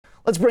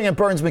Let's bring in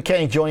Burns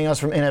McKay, joining us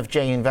from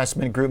NFJ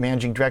Investment Group,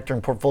 Managing Director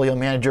and Portfolio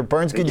Manager.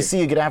 Burns, good to see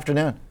you. Good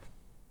afternoon.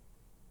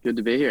 Good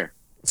to be here.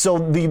 So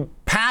the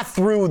path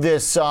through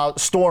this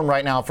storm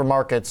right now for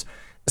markets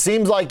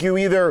seems like you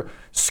either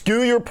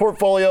skew your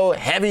portfolio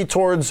heavy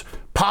towards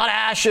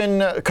potash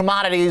and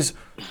commodities,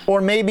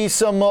 or maybe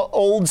some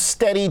old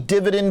steady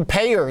dividend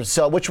payers.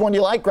 Which one do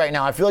you like right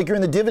now? I feel like you're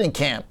in the dividend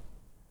camp.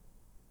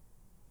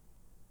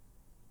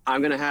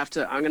 I'm gonna have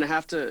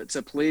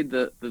to plead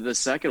the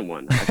second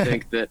one. I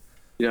think that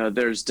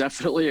there's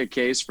definitely a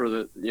case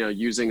for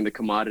using the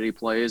commodity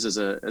plays as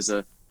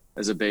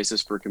a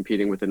basis for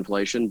competing with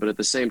inflation, but at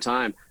the same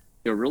time,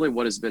 really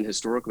what has been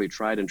historically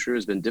tried and true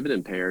has been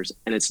dividend payers,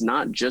 and it's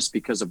not just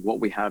because of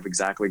what we have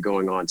exactly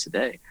going on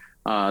today.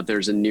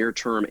 There's a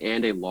near-term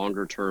and a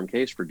longer-term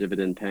case for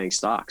dividend-paying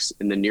stocks.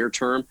 In the near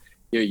term,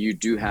 you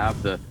do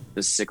have the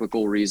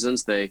cyclical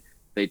reasons. They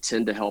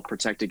tend to help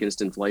protect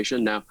against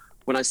inflation. Now,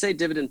 when I say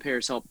dividend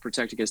payers help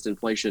protect against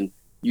inflation,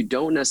 you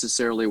don't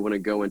necessarily want to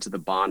go into the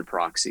bond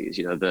proxies,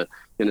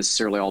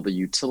 necessarily all the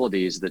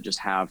utilities that just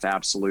have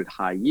absolute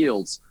high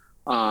yields.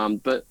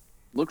 But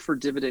look for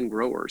dividend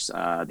growers.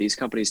 These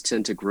companies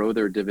tend to grow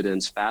their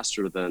dividends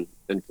faster than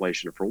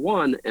inflation, for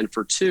one. And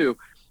for two,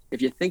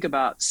 if you think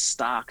about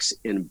stocks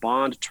in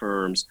bond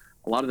terms,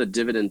 a lot of the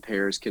dividend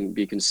payers can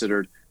be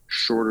considered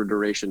shorter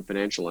duration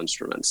financial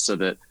instruments, so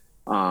that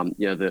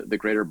the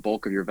greater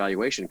bulk of your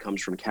valuation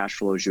comes from cash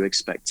flows you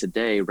expect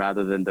today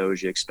rather than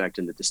those you expect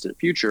in the distant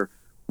future,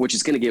 which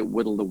is going to get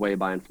whittled away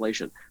by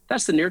inflation.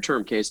 That's the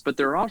near-term case, but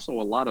there are also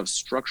a lot of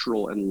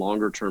structural and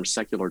longer-term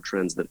secular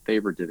trends that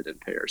favor dividend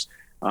payers.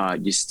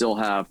 You still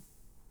have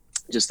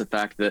just the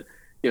fact that,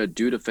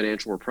 due to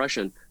financial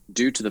repression,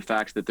 due to the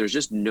fact that there's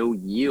just no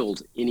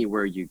yield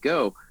anywhere you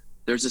go,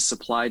 there's a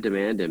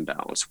supply-demand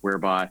imbalance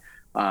whereby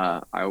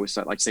I always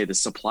like to say the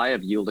supply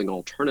of yielding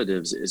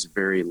alternatives is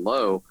very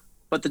low,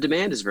 but the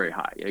demand is very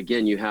high.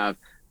 Again, you have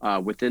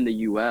within the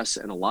U.S.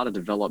 and a lot of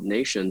developed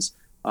nations,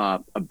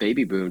 a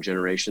baby boom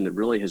generation that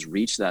really has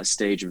reached that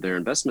stage of their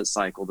investment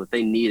cycle that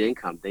they need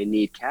income, they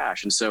need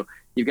cash. And so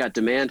you've got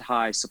demand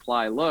high,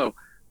 supply low.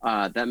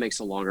 That makes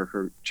a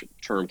longer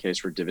term case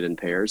for dividend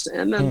payers.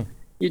 And then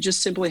you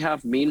just simply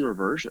have mean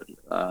reversion.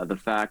 The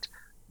fact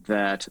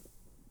that,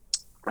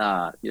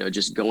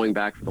 just going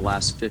back for the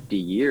last 50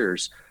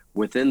 years,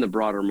 within the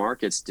broader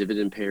markets,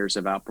 dividend payers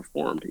have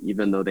outperformed,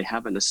 even though they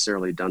haven't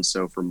necessarily done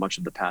so for much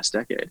of the past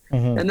decade.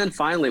 And then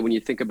finally, when you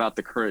think about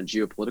the current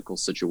geopolitical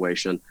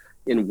situation,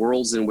 in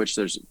worlds in which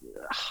there's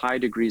high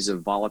degrees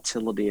of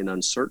volatility and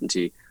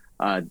uncertainty,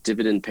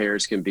 dividend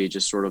payers can be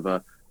just sort of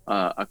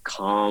a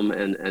calm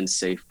and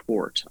safe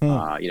port.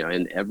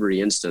 In every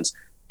instance,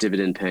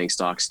 dividend paying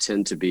stocks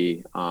tend to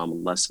be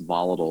less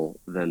volatile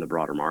than the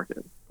broader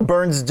market.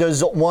 Burns,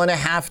 does one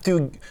have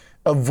to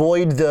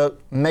avoid the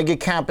mega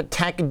cap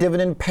tech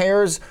dividend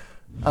payers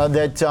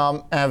that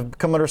have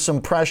come under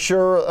some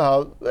pressure?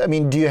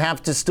 Do you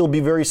have to still be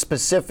very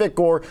specific,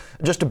 or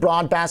just a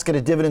broad basket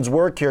of dividends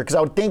work here? Because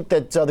I would think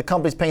that the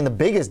companies paying the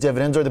biggest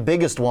dividends are the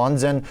biggest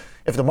ones, and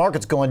if the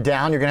market's going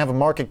down, you're going to have a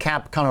market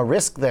cap kind of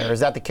risk there. Is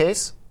that the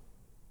case?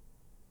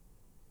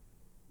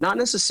 Not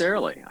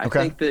necessarily. I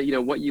think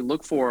that what you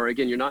look for,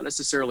 again, you're not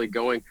necessarily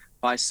going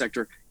by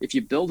sector. If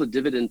you build a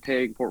dividend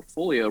paying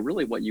portfolio,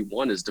 really what you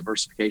want is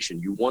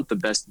diversification. You want the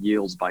best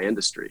yields by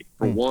industry.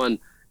 For one,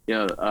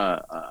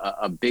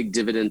 a big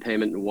dividend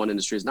payment in one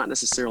industry is not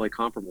necessarily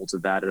comparable to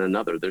that in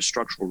another. There's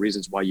structural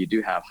reasons why you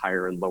do have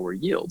higher and lower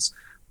yields.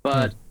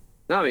 But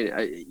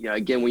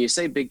again, when you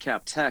say big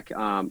cap tech,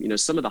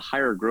 some of the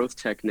higher growth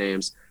tech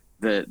names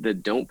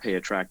that don't pay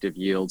attractive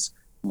yields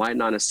might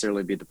not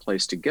necessarily be the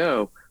place to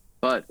go.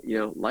 But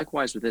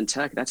likewise within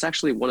tech, that's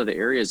actually one of the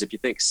areas, if you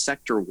think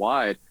sector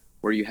wide,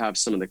 where you have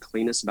some of the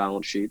cleanest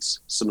balance sheets,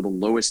 some of the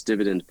lowest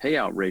dividend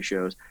payout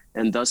ratios,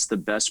 and thus the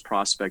best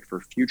prospect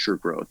for future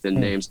growth in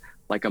names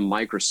like a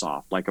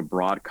Microsoft, like a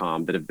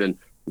Broadcom, that have been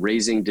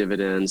raising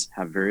dividends,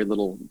 have very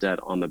little debt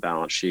on the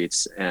balance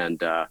sheets,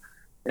 and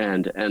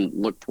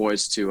look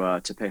poised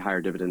to pay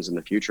higher dividends in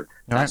the future.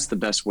 That's the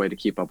best way to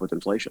keep up with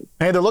inflation.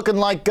 Hey, they're looking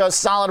like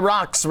solid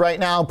rocks right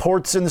now.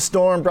 Ports in the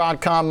storm,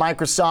 Broadcom,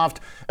 Microsoft.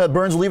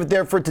 Burns, we'll leave it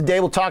there for today.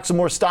 We'll talk some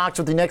more stocks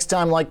with you next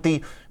time, like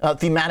the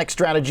thematic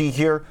strategy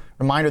here.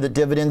 Reminder that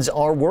dividends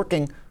are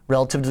working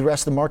relative to the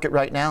rest of the market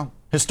right now.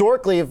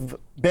 Historically, have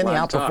been the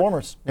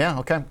outperformers. Yeah,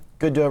 okay.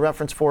 Good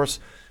reference for us.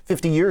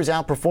 50 years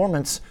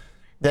outperformance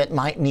that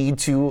might need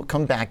to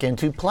come back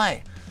into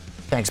play.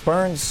 Thanks,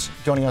 Burns,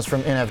 joining us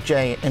from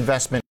NFJ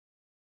Investment